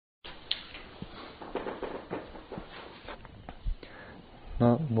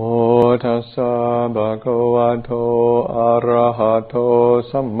Namo tassa bhagavato arahato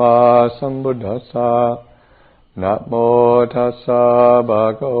samma sambuddhassa. Namo tassa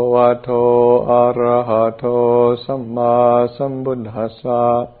bhagavato arahato samma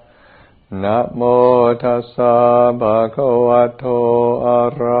sambuddhassa. Namo tassa bhagavato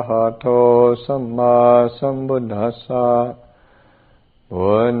arahato samma sambuddhassa.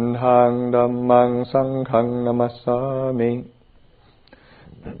 Buddhaṃ Dhammaṃ Saṅgham Namassāmi.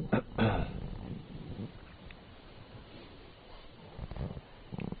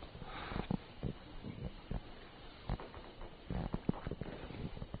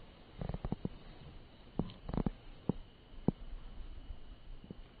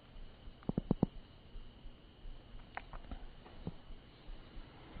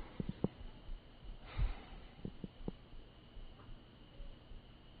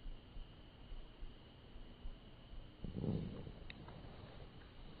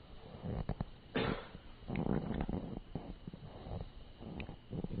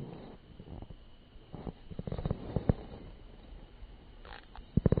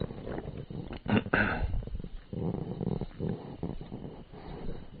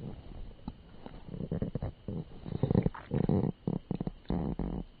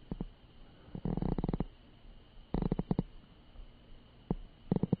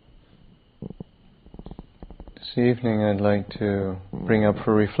 This evening I'd like to bring up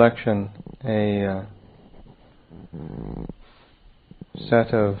for reflection a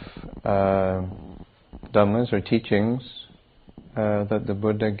set of dhammas or teachings that the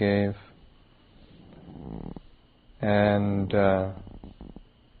Buddha gave, and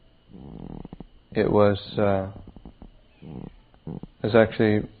it was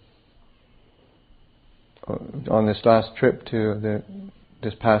actually on this last trip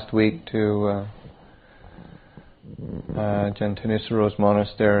this past week to Ajahn Pasanno's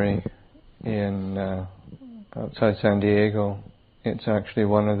monastery in outside San Diego. It's actually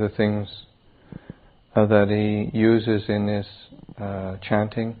one of the things that he uses in his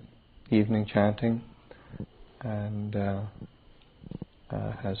chanting, evening chanting, and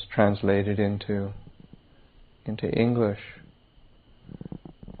has translated into English.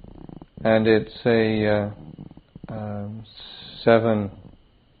 And it's a 7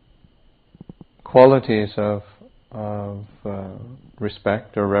 qualities of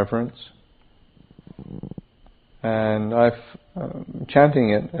respect or reverence, and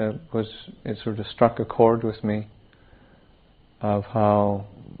chanting it sort of struck a chord with me of how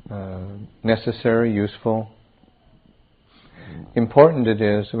necessary, useful, important it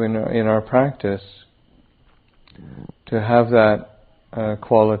is in our practice to have that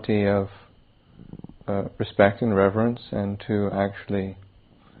quality of respect and reverence, and to actually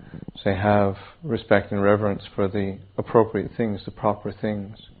have respect and reverence for the appropriate things, the proper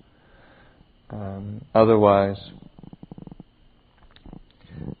things. Otherwise,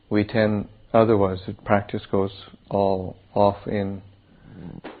 the practice goes all off in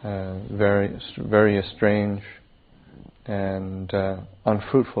very strange and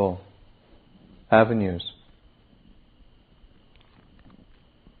unfruitful avenues.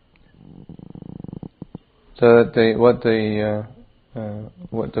 So that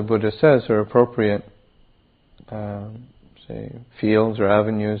what the Buddha says are appropriate, fields or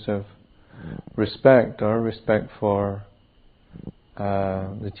avenues of respect, or respect for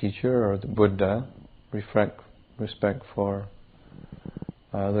the teacher or the Buddha, respect for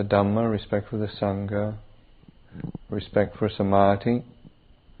the Dhamma, respect for the Sangha, respect for samadhi,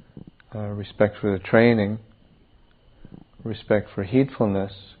 respect for the training, respect for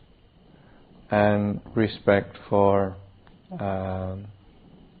heedfulness, and respect for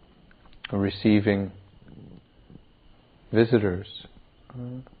receiving visitors.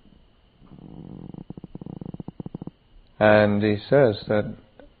 And he says that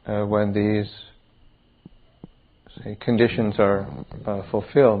when these conditions are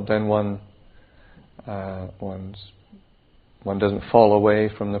fulfilled, then one doesn't fall away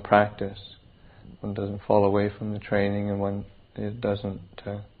from the practice, one doesn't fall away from the training, and one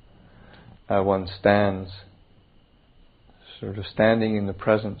stands sort of standing in the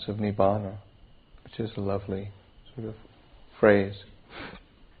presence of Nibbana, which is a lovely sort of phrase.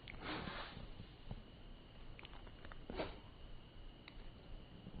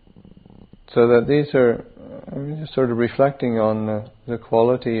 So that these are, just sort of reflecting on the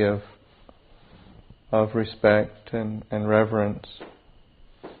quality of respect and reverence.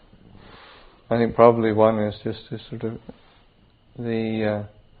 I think probably one is just to sort of the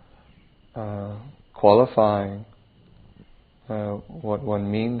qualifying what one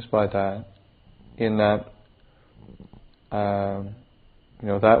means by that, in that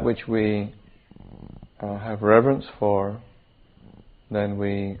that which we have reverence for, then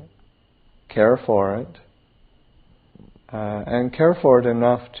we care for it, and care for it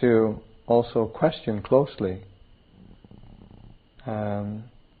enough to also question closely, and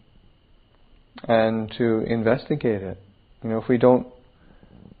to investigate it. If we don't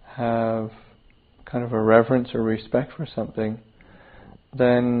have kind of a reverence or respect for something,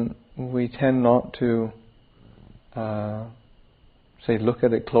 then we tend not to look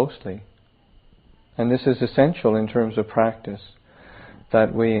at it closely. And this is essential in terms of practice,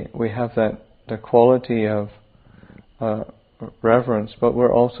 that we have the quality of reverence, but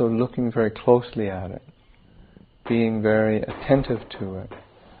we're also looking very closely at it, being very attentive to it,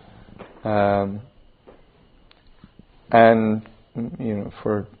 and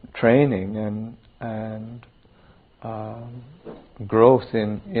for training and growth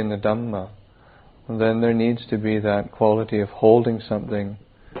in the Dhamma, then there needs to be that quality of holding something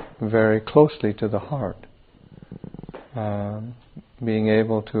very closely to the heart, being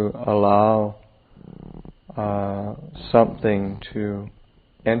able to allow something to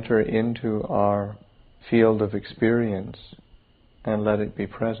enter into our field of experience and let it be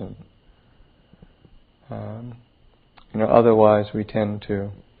present. Otherwise we tend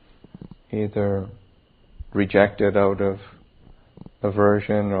to either reject it out of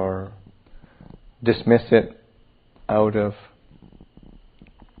aversion or dismiss it out of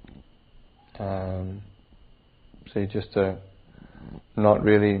just not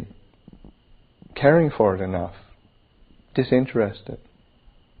really caring for it enough, disinterested,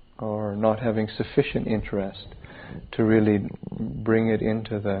 or not having sufficient interest to really bring it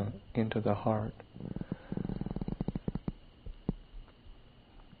into the heart.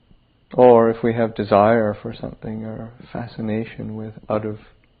 Or if we have desire for something, or fascination out of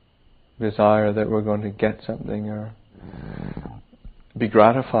desire that we're going to get something or be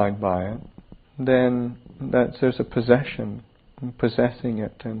gratified by it, then there's a possession, possessing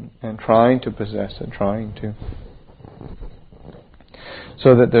it and trying to possess it,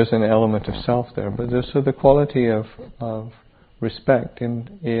 so that there's an element of self there. But there's the quality of respect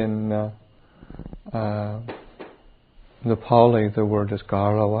in the Pali. The word is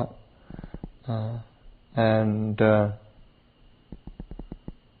garawa, and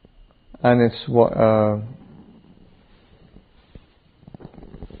it's what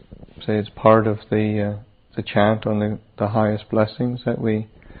it's part of the chant on the highest blessings that we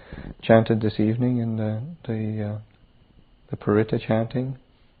chanted this evening in the Paritta chanting.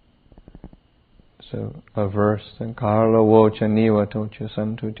 So a verse, Karla vocha niva tocha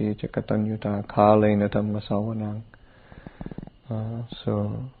santuti chakatanyuta kalena dhamma savanang.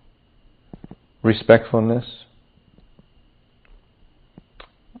 So respectfulness,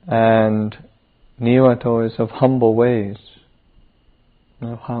 and nivato is of humble ways,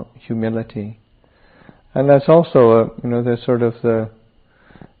 of humility. And that's also there's sort of I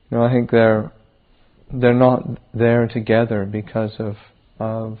think they're not there together because of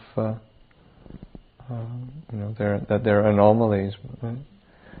they're anomalies, right?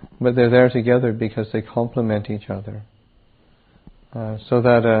 But they're there together because they complement each other. So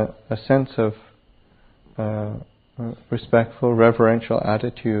that a sense of respectful, reverential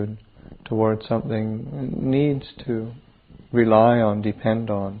attitude towards something needs to rely on, depend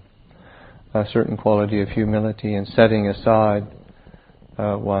on a certain quality of humility and setting aside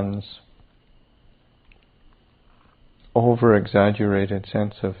one's over-exaggerated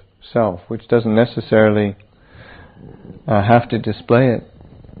sense of self, which doesn't necessarily have to display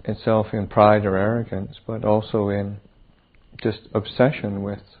itself in pride or arrogance, but also in just obsession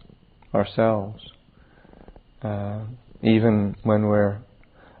with ourselves. Even when we're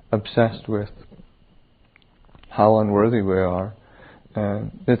obsessed with how unworthy we are,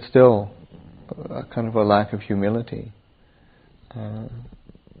 it's still a kind of a lack of humility.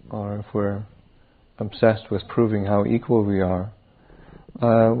 Or if we're obsessed with proving how equal we are,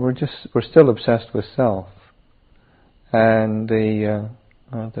 we're still obsessed with self, and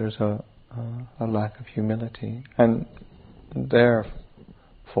there's a lack of humility, and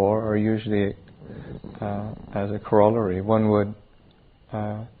therefore, or usually as a corollary, one would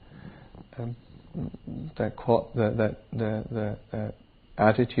the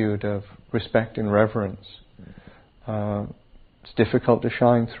attitude of respect and reverence. It's difficult to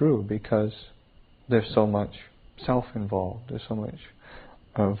shine through because there's so much self involved. There's so much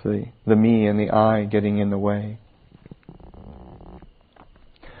of the me and the I getting in the way.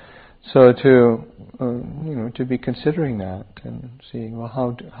 So to be considering that and seeing, well,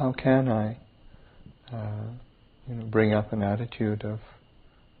 how can I bring up an attitude of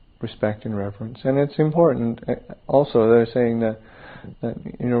respect and reverence? And it's important. Also, they're saying that that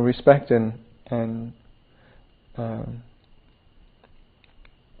respect and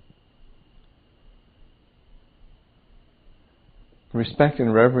respect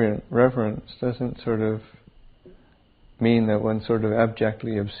and reverence doesn't sort of mean that one's sort of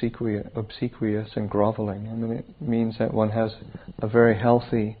abjectly obsequious and groveling. I mean, it means that one has a very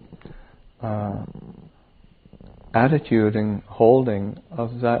healthy attitude and holding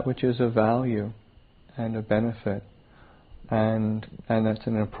of that which is of value and a benefit, and that's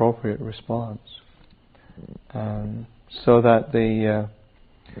an appropriate response. So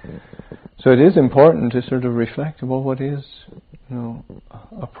it is important to sort of reflect, well, what is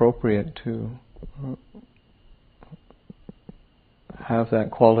appropriate to have that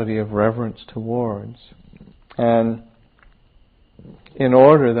quality of reverence towards, and in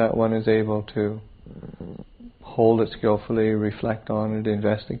order that one is able to hold it skillfully, reflect on it,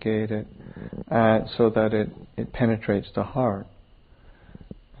 investigate it, so that it penetrates the heart.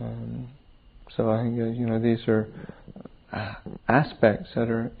 So I think these are aspects that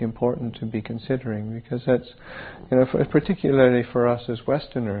are important to be considering, because that's particularly for us as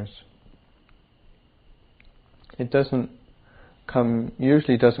Westerners, it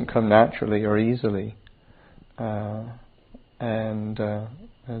usually doesn't come naturally or easily, and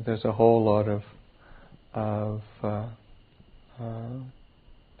there's a whole lot of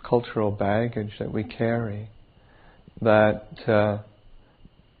cultural baggage that we carry that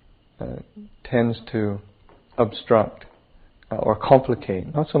tends to obstruct or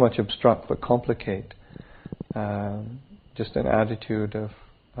complicate, not so much obstruct but complicate just an attitude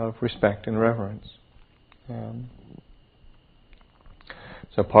of respect and reverence.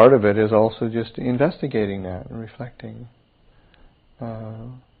 So part of it is also just investigating that and reflecting.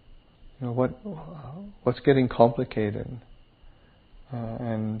 What's getting complicated,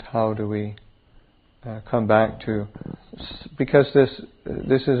 and how do we come back to? Because this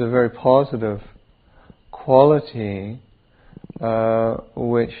is a very positive quality,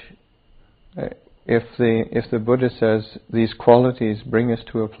 which, if the Buddha says these qualities bring us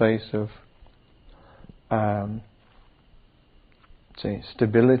to a place of say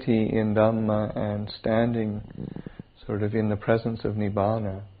stability in Dhamma and standing sort of in the presence of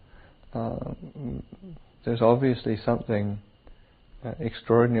Nibbana, there's obviously something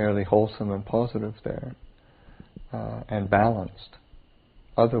extraordinarily wholesome and positive there, and balanced.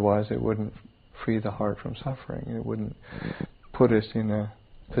 Otherwise it wouldn't free the heart from suffering. It wouldn't put us in a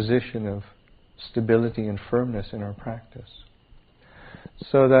position of stability and firmness in our practice.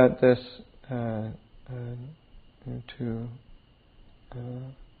 So that this to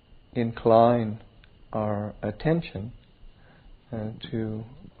incline our attention to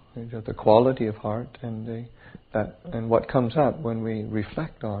the quality of heart and what comes up when we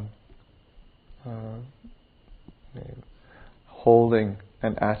reflect on holding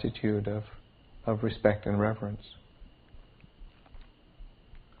an attitude of respect and reverence.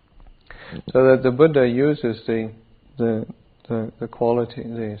 So that the Buddha uses the quality,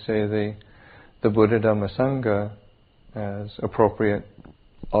 the Buddha Dhamma Sangha as appropriate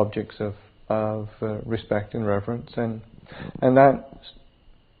objects of respect and reverence, and that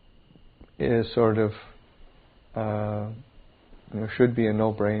is sort of should be a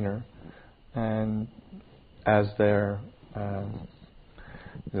no-brainer, and as they're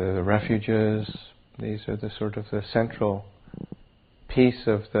the refuges, these are the sort of the central piece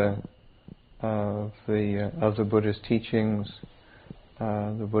of the Buddha's teachings.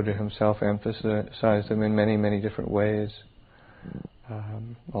 The Buddha himself emphasized them in many, many different ways.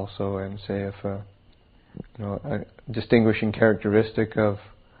 Also, and say if a distinguishing characteristic of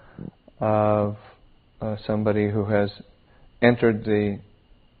somebody who has entered the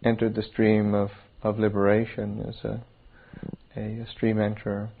stream of liberation as a stream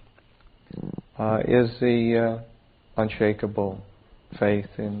enterer is the unshakable faith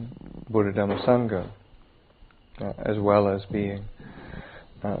in Buddha Dhamma Sangha, as well as being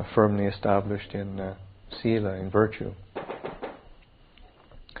firmly established in sila, in virtue.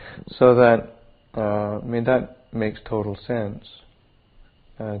 So that that makes total sense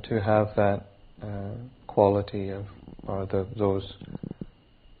to have that quality of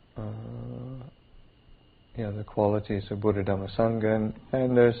the qualities of Buddha Dhamma Sangha,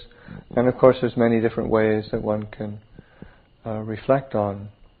 and of course there's many different ways that one can reflect on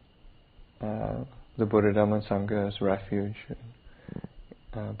the Buddha Dhamma Sangha as refuge,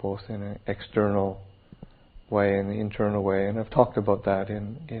 both in an external way and the internal way, and I've talked about that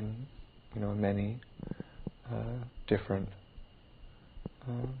in many different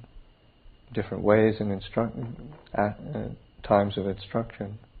ways and times of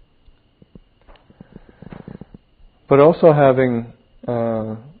instruction. But also having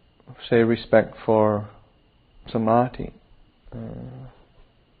say, respect for samadhi,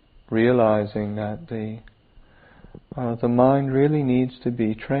 realizing that the mind really needs to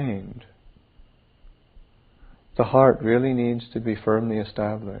be trained. The heart really needs to be firmly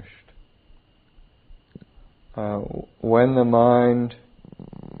established. When the mind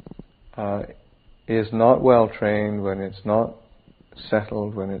is not well trained, when it's not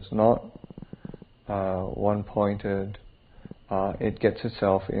settled, when it's not one-pointed, it gets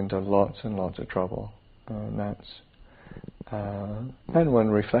itself into lots and lots of trouble. And one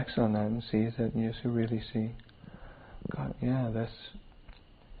reflects on that and sees that, yes, you really see, God, yeah, this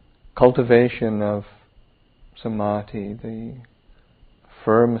cultivation of samadhi, the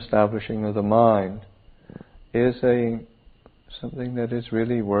firm establishing of the mind, is something that is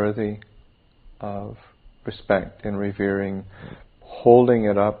really worthy of respect and revering, holding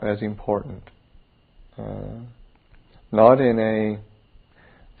it up as important. Not in a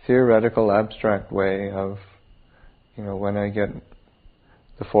theoretical, abstract way of, when I get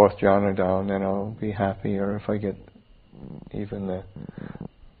the fourth jhana down, then I'll be happy, or if I get even the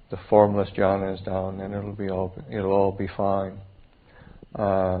formless jhanas down, then it'll all be fine.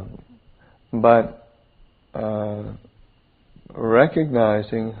 But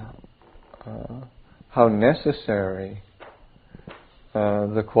recognizing how necessary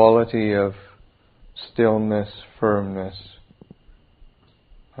the quality of stillness, firmness,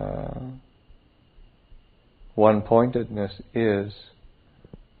 one-pointedness is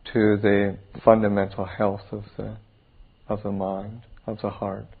to the fundamental health of the mind, of the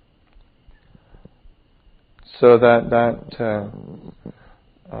heart. So that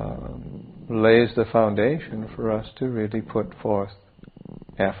lays the foundation for us to really put forth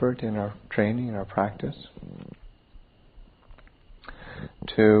effort in our training, in our practice,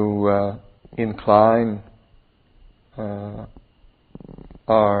 to incline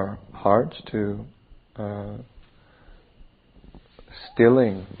our hearts to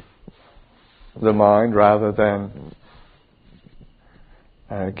stilling the mind rather than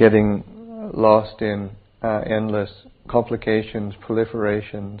getting lost in endless complications,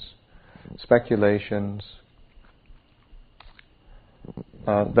 proliferations, speculations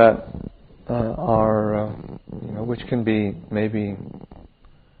that are, which can be maybe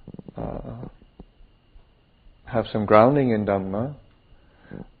have some grounding in Dhamma,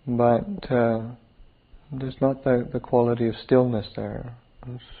 but there's not the quality of stillness there,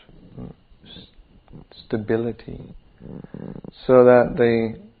 stability, so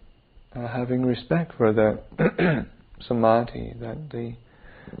that having respect for the samadhi that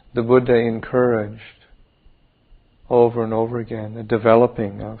the Buddha encouraged over and over again, the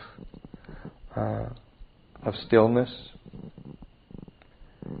developing of stillness,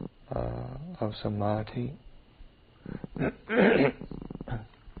 of samadhi,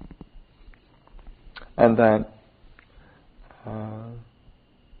 and that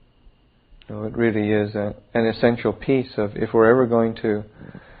it really is an essential piece of, if we're ever going to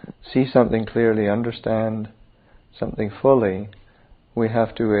see something clearly, understand something fully, we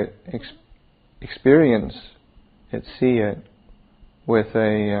have to experience it, see it with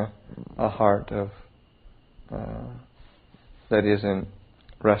a heart of that isn't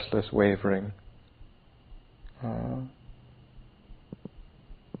restless, wavering,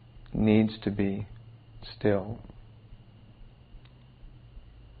 needs to be still.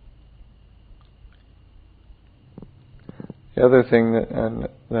 The other thing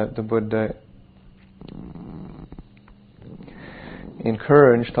that the Buddha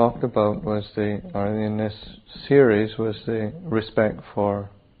encouraged, talked about, was in this series, was the respect for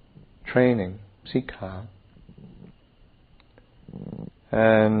training, sikha,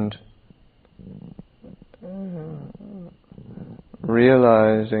 and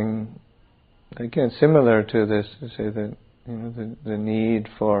realizing, again, similar to this, to say that the need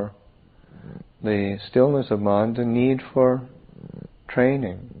for the stillness of mind, the need for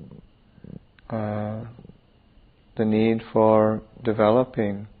training, the need for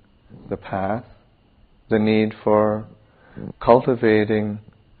developing the path, the need for cultivating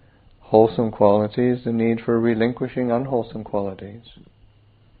wholesome qualities, the need for relinquishing unwholesome qualities.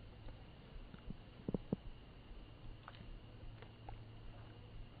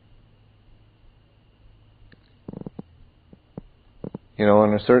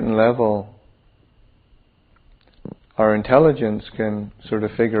 On a certain level, our intelligence can sort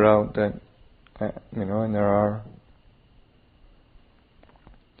of figure out that, and there are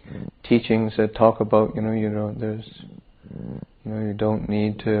teachings that talk about, you don't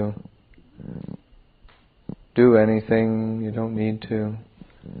need to do anything, you don't need to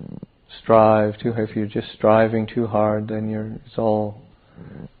if you're just striving too hard, then it's all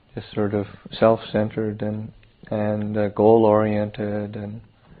just sort of self-centered and goal-oriented and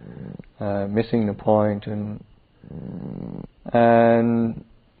missing the point, and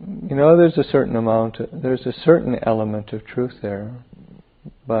there's a certain element of truth there,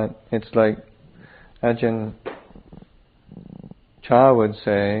 but it's like Ajahn Chah would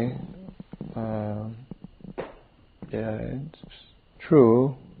say, it's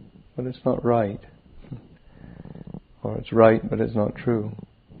true, but it's not right, or it's right, but it's not true.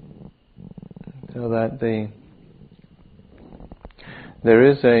 So that there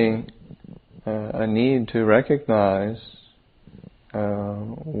is a need to recognize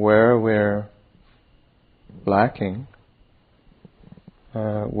where we're lacking,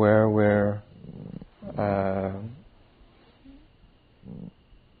 where we're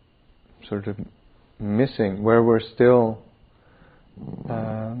sort of missing, where we're still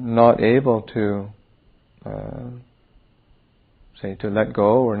not able to to let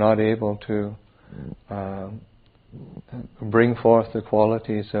go, or not able to bring forth the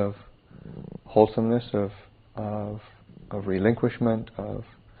qualities of wholesomeness, of relinquishment, of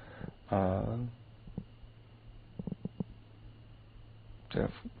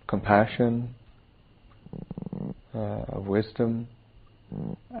compassion, of wisdom,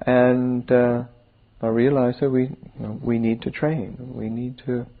 and I realize that we need to train, we need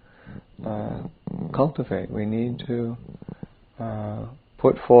to cultivate, we need to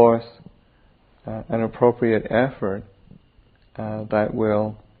put forth an appropriate effort that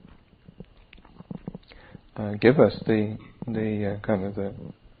will give us the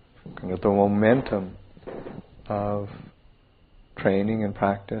momentum of training and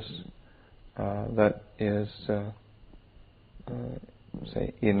practice that is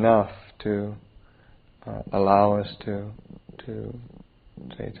enough to allow us to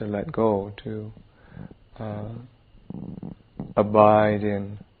let go, to abide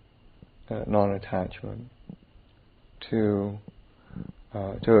in non-attachment,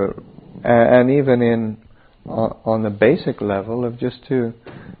 and even on the basic level of just to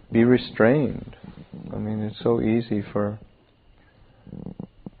be restrained. I mean, it's so easy for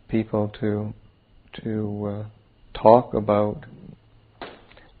people to talk about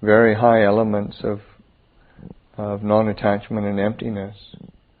very high elements of non-attachment and emptiness,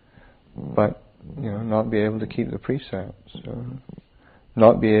 but not be able to keep the precepts, or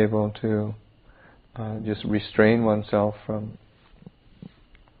not be able to just restrain oneself from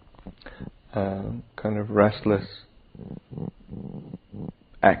kind of restless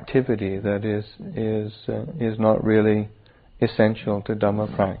activity that is not really essential to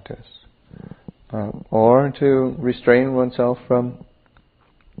Dhamma practice, or to restrain oneself from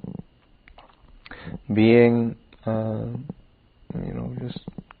being just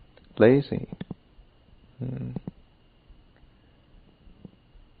lazy,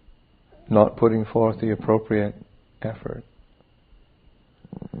 not putting forth the appropriate effort.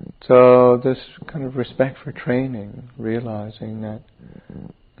 So this kind of respect for training, realizing that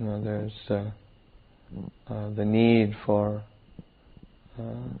there's the need for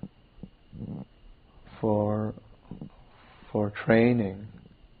training,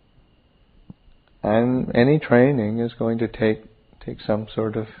 and any training is going to take some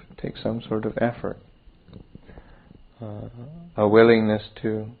sort of effort, a willingness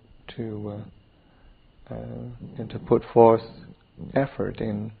to put forth effort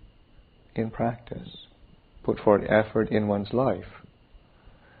in practice, put forth effort in one's life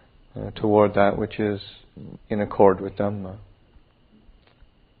toward that which is in accord with Dhamma.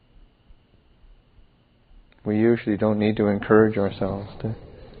 We usually don't need to encourage ourselves to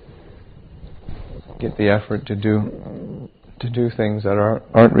get the effort to do things that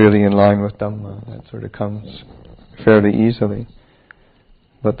aren't really in line with Dhamma. That sort of comes fairly easily.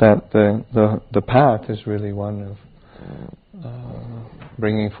 But that the path is really one of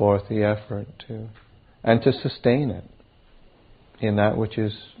bringing forth the effort to sustain it in that which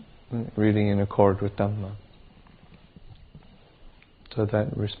is really in accord with Dhamma. So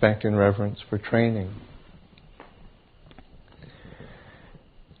that respect and reverence for training,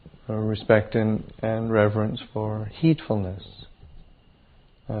 respect and reverence for heedfulness.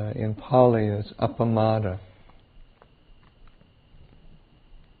 In Pali is appamada.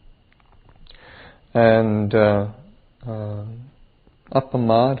 And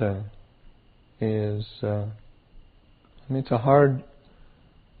appamada is, it's a hard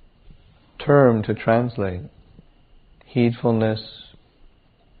term to translate. Heedfulness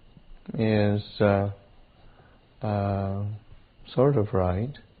is sort of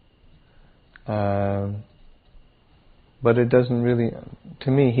right. but it doesn't really,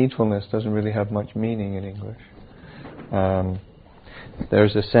 to me, heedfulness doesn't really have much meaning in English.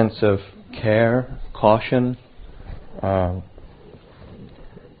 There's a sense of care, caution,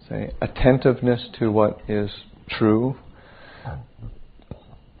 say attentiveness to what is true,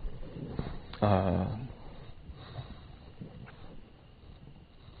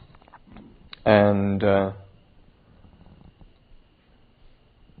 and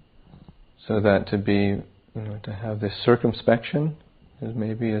so that to be, to have this circumspection is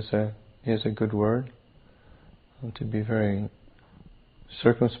a good word, and to be very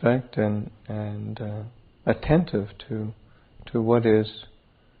circumspect and attentive to what is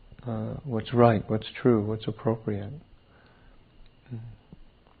what's right, what's true, what's appropriate.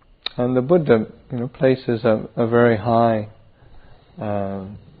 And the Buddha, places a very high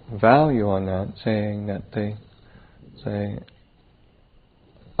value on that, saying that they say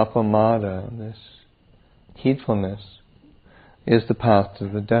appamada, this heedfulness, is the path to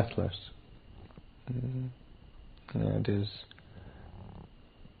the deathless. It is,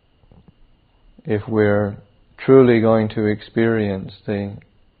 if we're truly going to experience the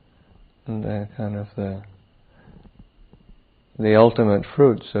kind of the ultimate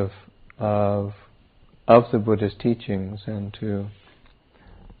fruits of the Buddha's teachings, and to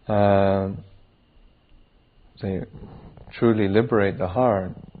truly liberate the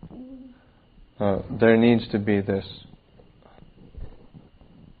heart, there needs to be this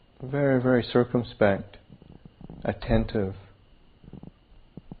very, very circumspect, attentive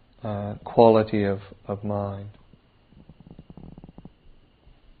quality of mind.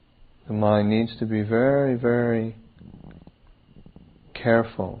 The mind needs to be very, very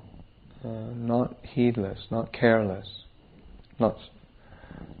careful, not heedless, not careless, not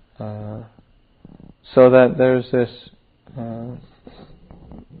so that there's this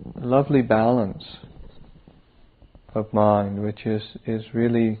lovely balance of mind, which is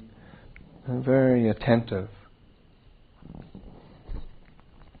really very attentive.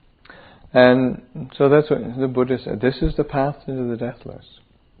 And so that's what the Buddha said. This is the path into the deathless.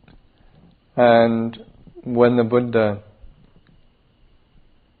 And when the Buddha,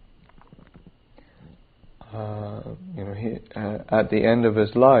 at the end of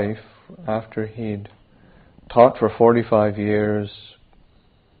his life, after he'd taught for 45 years,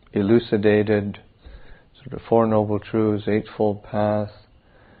 elucidated sort of Four Noble Truths, Eightfold Path,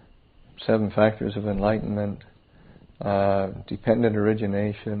 7 Factors of Enlightenment, dependent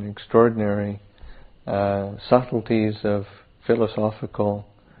origination, extraordinary subtleties of philosophical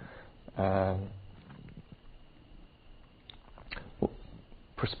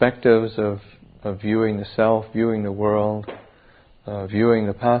perspectives of viewing the self, viewing the world, viewing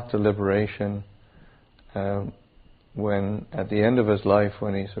the path to liberation. When at the end of his life,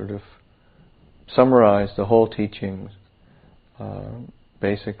 when he sort of summarized the whole teachings,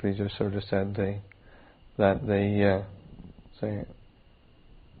 basically just sort of said that they say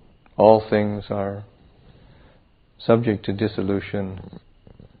all things are subject to dissolution.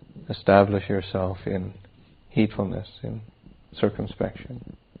 Establish yourself in heedfulness, in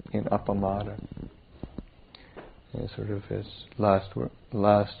circumspection, in appamada. Sort of his last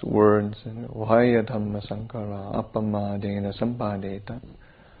words, Vahaya Dhamma Sankara Appamadena Sampadeta.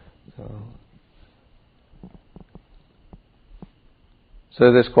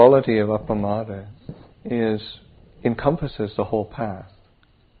 So this quality of appamada encompasses the whole path,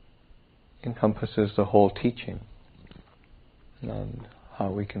 encompasses the whole teaching, and how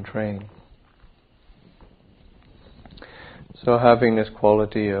we can train. So having this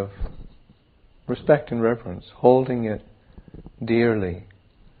quality of respect and reverence, holding it dearly,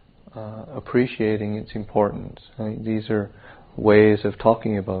 appreciating its importance. These are ways of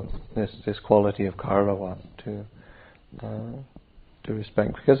talking about this quality of karava, to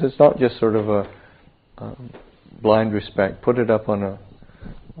respect, because it's not just sort of a blind respect. Put it up on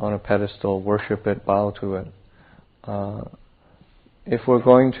a pedestal, worship it, bow to it. If we're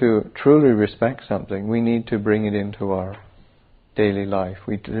going to truly respect something, we need to bring it into our daily life.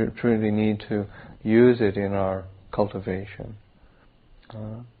 We truly need to use it in our cultivation.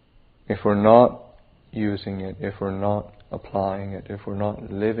 If we're not using it, if we're not applying it, if we're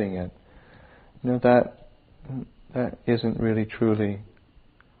not living it, that isn't really truly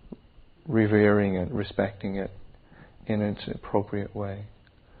revering it, respecting it in its appropriate way.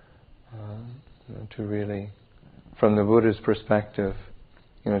 To really, from the Buddha's perspective,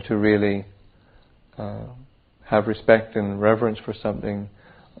 to really have respect and reverence for something,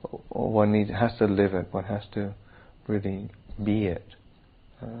 one has to live it. One has to really be it,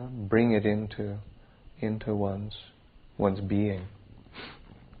 bring it into one's being.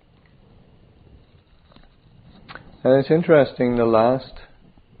 And it's interesting, the last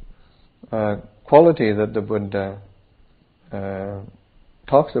quality that the Buddha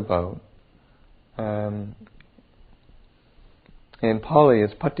talks about, in Pali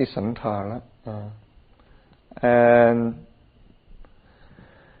it's patisantara, and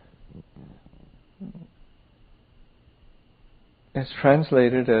it's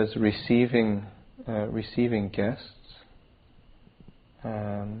translated as receiving guests,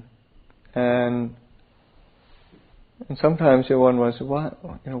 and sometimes one wonders,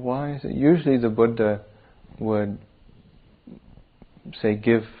 why is it? Usually the Buddha would say,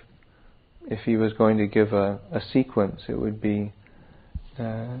 if he was going to give a sequence, it would be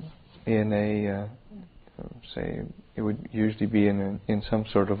it would usually be in some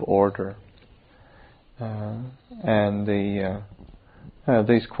sort of order, and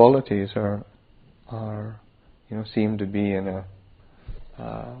these qualities are seem to be in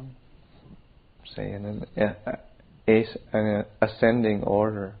an ascending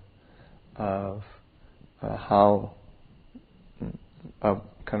order of how a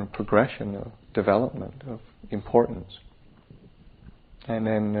kind of progression of development of importance. And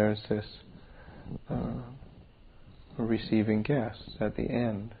then there's this receiving guests at the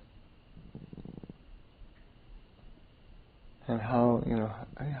end. And how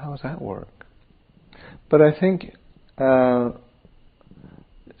does that work? But I think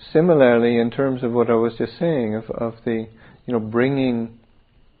similarly, in terms of what I was just saying, of the bringing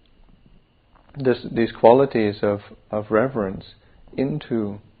these qualities of reverence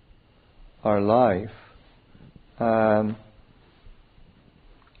into our life,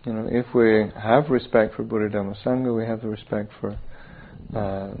 if we have respect for Buddha, Dhamma, Sangha, we have the respect for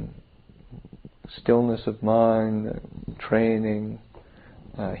stillness of mind, training,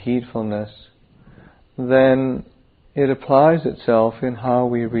 heedfulness, then it applies itself in how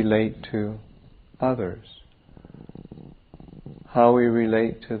we relate to others, how we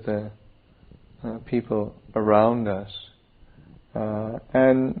relate to the people around us,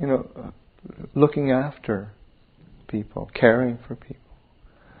 and looking after people, caring for people.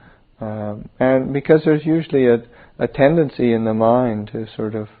 And because there's usually a tendency in the mind to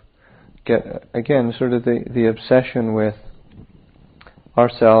sort of get, again, sort of the obsession with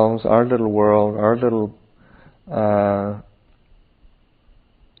ourselves, our little world, our little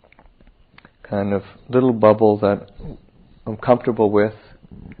kind of little bubble that I'm comfortable with.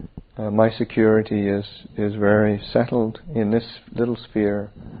 My security is very settled in this little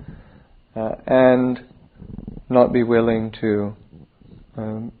sphere, and not be willing to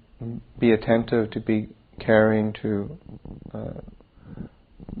be attentive, to be caring, to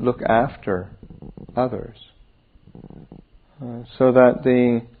look after others, so that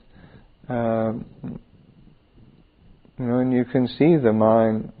and you can see the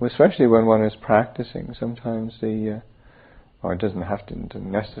mind, especially when one is practicing. Sometimes or it doesn't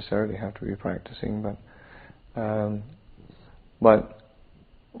necessarily have to be practicing, but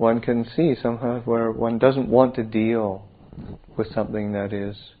one can see sometimes where one doesn't want to deal with something that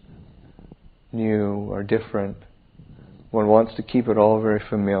is new or different. One wants to keep it all very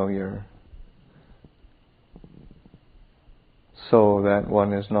familiar, so that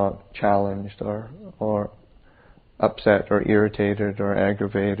one is not challenged or upset or irritated or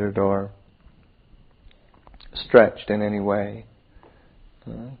aggravated or stretched in any way.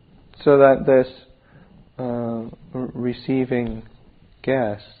 So that this receiving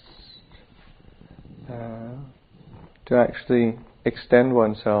guests, to actually extend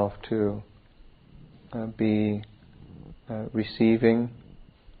oneself to be receiving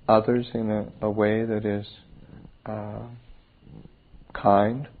others in a way that is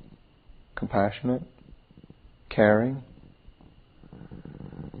kind, compassionate, caring.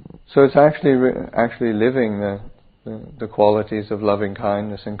 So it's actually living the qualities of loving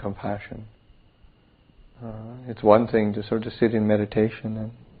kindness and compassion. It's one thing to sort of sit in meditation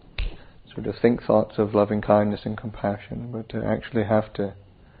and sort of think thoughts of loving kindness and compassion, but to actually have to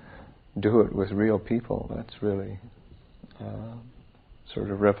do it with real people, that's really sort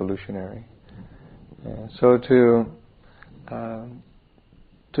of revolutionary. So to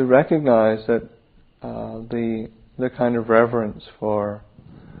recognize that the kind of reverence for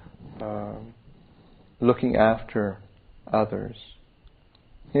looking after others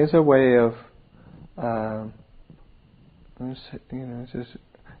is a way of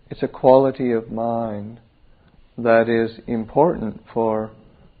it's a quality of mind that is important for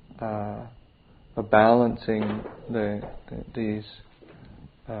balancing the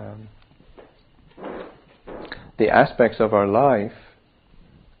aspects of our life,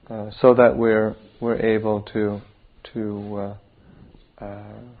 so that we're able to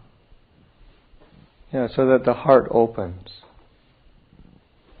so that the heart opens,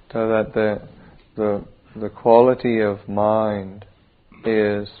 so that the quality of mind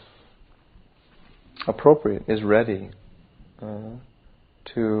is appropriate, is ready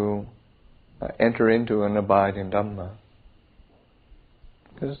to enter into and abide in Dhamma.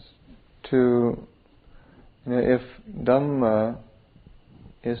 Because if Dhamma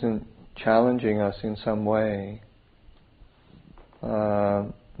isn't challenging us in some way,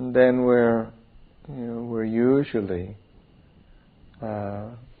 then we're usually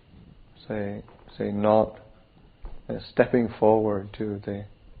say not stepping forward to the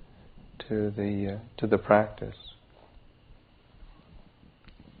practice.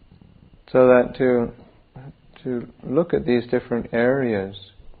 So that to look at these different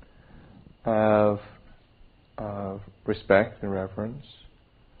areas of respect and reverence,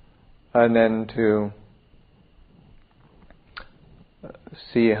 and then to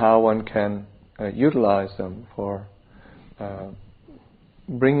see how one can utilize them for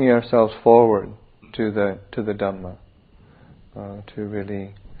bringing ourselves forward to the Dhamma, to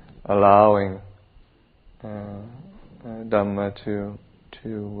really allowing Dhamma to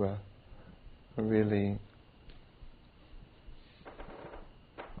really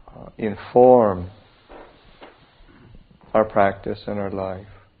inform our practice and our life.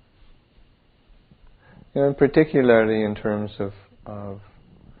 And particularly in terms of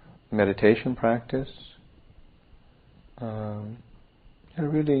meditation practice,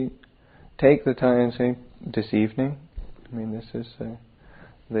 really take the time, say this evening. This is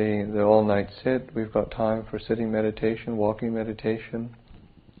the all-night sit. We've got time for sitting meditation, walking meditation.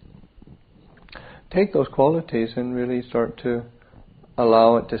 Take those qualities and really start to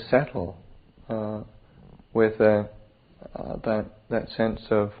allow it to settle with that sense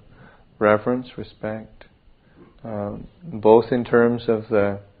of reverence, respect, both in terms of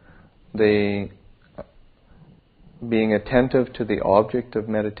the being attentive to the object of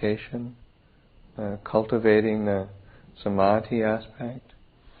meditation, cultivating the samadhi aspect,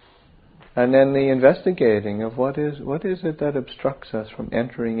 and then the investigating of what is it that obstructs us from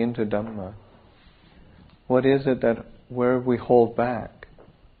entering into Dhamma. What is it where we hold back?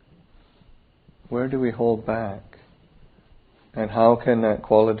 Where do we hold back? And how can that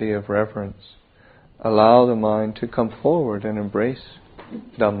quality of reverence allow the mind to come forward and embrace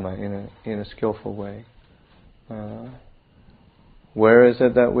Dhamma in a skillful way? Where is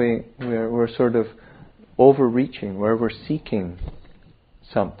it that we're sort of overreaching, where we're seeking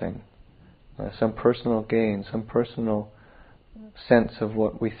something, some personal gain, some personal sense of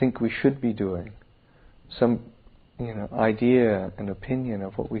what we think we should be doing, some idea and opinion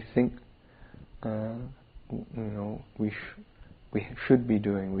of what we think we should be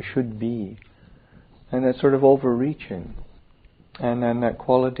doing, we should be, and that sort of overreaching, and then that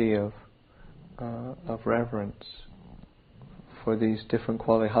quality of reverence for these different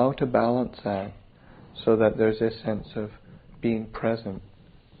qualities, how to balance that so that there's this sense of being present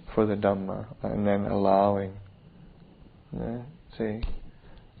for the Dhamma, and then allowing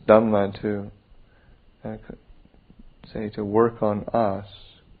Dhamma to work on us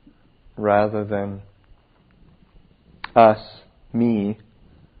rather than us, me,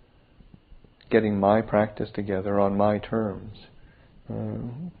 getting my practice together on my terms.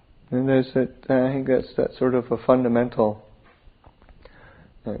 And there's I think that's that sort of a fundamental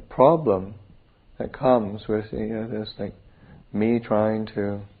problem that comes with this me trying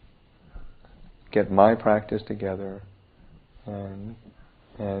to get my practice together and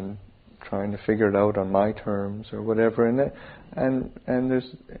trying to figure it out on my terms or whatever, and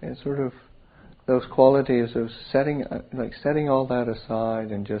there's sort of those qualities of setting all that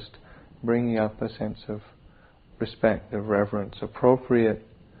aside and just bringing up a sense of respect, of reverence, appropriate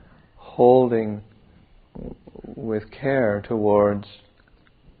holding with care towards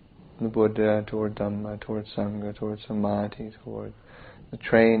the Buddha, towards Dhamma, towards Sangha, towards Samadhi, towards the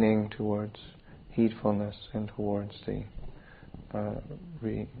training, towards heedfulness, and towards the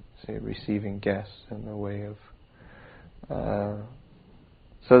receiving guests in the way of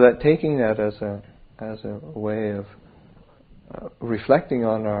so that taking that as a way of reflecting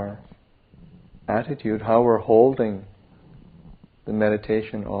on our attitude, how we're holding the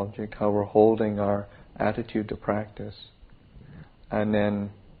meditation object, how we're holding our attitude to practice, and then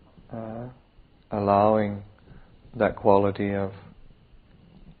allowing that quality of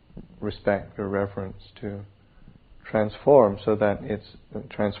respect or reverence to transform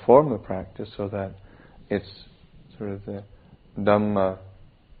the practice so that it's sort of the Dhamma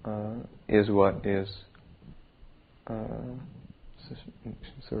is what is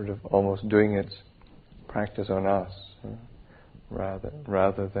sort of almost doing its practice on us,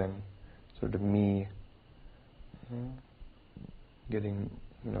 rather than sort of me getting,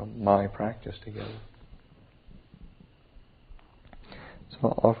 my practice together. So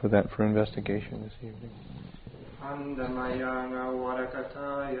I'll offer that for investigation this evening. Andamayana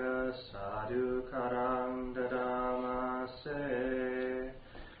Varakataya Sadhu Karang Dadamase